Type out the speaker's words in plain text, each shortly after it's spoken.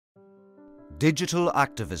Digital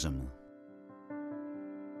activism.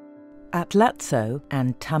 Atlazzo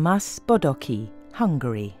and Tamás Bodoki,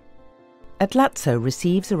 Hungary. Atlazzo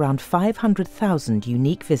receives around 500,000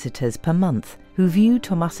 unique visitors per month who view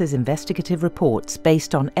Tamás's investigative reports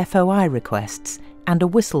based on FOI requests and a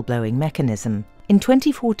whistleblowing mechanism. In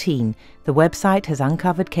 2014, the website has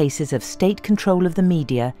uncovered cases of state control of the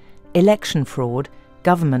media, election fraud,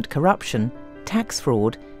 government corruption, tax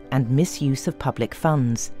fraud, and misuse of public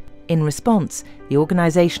funds. In response, the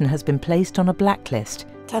organisation has been placed on a blacklist.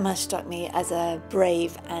 Tamás struck me as a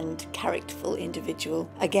brave and characterful individual.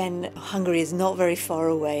 Again, Hungary is not very far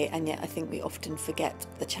away, and yet I think we often forget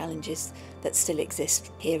the challenges that still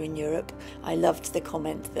exist here in Europe. I loved the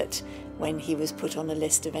comment that when he was put on a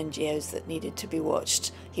list of NGOs that needed to be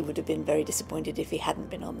watched, he would have been very disappointed if he hadn't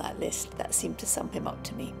been on that list. That seemed to sum him up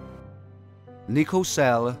to me. Nico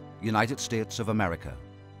Sell, United States of America.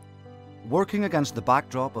 Working against the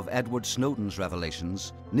backdrop of Edward Snowden's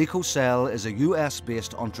revelations, Nico Sell is a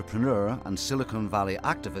US-based entrepreneur and Silicon Valley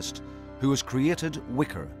activist who has created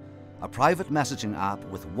Wicker, a private messaging app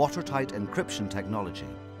with watertight encryption technology.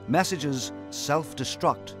 Messages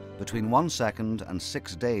self-destruct between 1 second and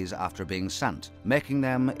 6 days after being sent, making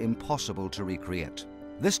them impossible to recreate.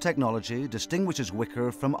 This technology distinguishes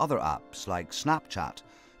Wicker from other apps like Snapchat,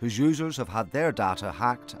 whose users have had their data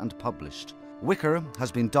hacked and published. Wicker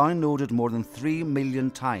has been downloaded more than 3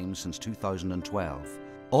 million times since 2012.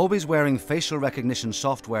 Always wearing facial recognition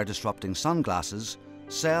software disrupting sunglasses,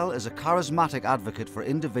 Sell is a charismatic advocate for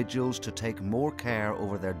individuals to take more care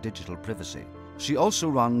over their digital privacy. She also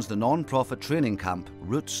runs the non-profit training camp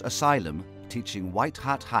Roots Asylum, teaching white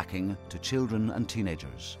hat hacking to children and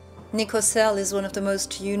teenagers. Nico Sell is one of the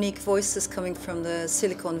most unique voices coming from the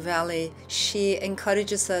Silicon Valley. She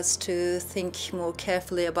encourages us to think more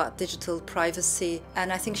carefully about digital privacy,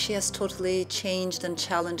 and I think she has totally changed and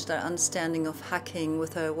challenged our understanding of hacking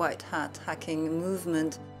with her white hat hacking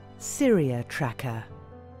movement. Syria Tracker.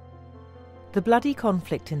 The bloody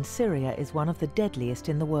conflict in Syria is one of the deadliest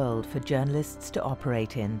in the world for journalists to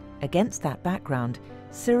operate in. Against that background,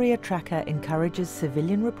 Syria Tracker encourages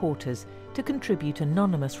civilian reporters to contribute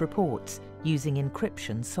anonymous reports using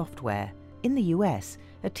encryption software. In the US,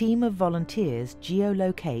 a team of volunteers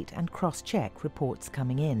geolocate and cross-check reports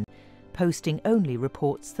coming in, posting only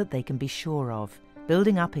reports that they can be sure of.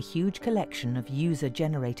 Building up a huge collection of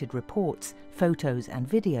user-generated reports, photos and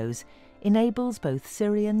videos enables both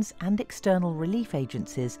Syrians and external relief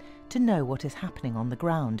agencies to know what is happening on the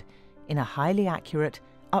ground in a highly accurate,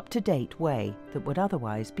 up-to-date way that would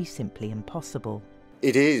otherwise be simply impossible.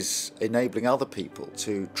 It is enabling other people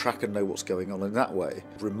to track and know what's going on in that way,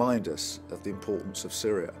 remind us of the importance of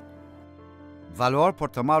Syria. Valor por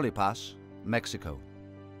Tamaulipas, Mexico.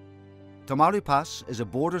 Tamaulipas is a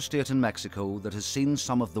border state in Mexico that has seen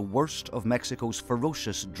some of the worst of Mexico's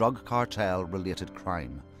ferocious drug cartel-related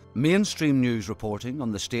crime. Mainstream news reporting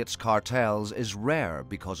on the state's cartels is rare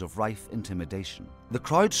because of rife intimidation. The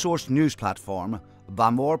crowdsourced news platform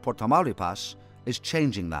Valor por Tamaulipas is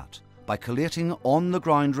changing that by collating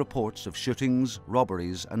on-the-ground reports of shootings,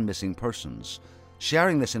 robberies and missing persons,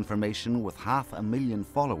 sharing this information with 500,000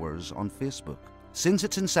 followers on Facebook. Since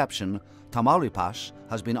its inception, Tamaulipas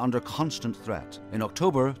has been under constant threat. In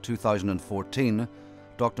October 2014,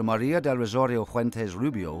 Dr. Maria del Rosario Fuentes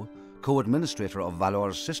Rubio, co-administrator of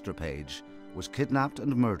Valor's sister page, was kidnapped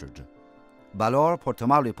and murdered. Valor por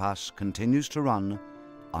Tamaulipas continues to run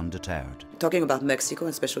undeterred. Talking about Mexico,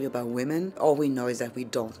 especially about women, all we know is that we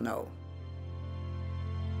don't know.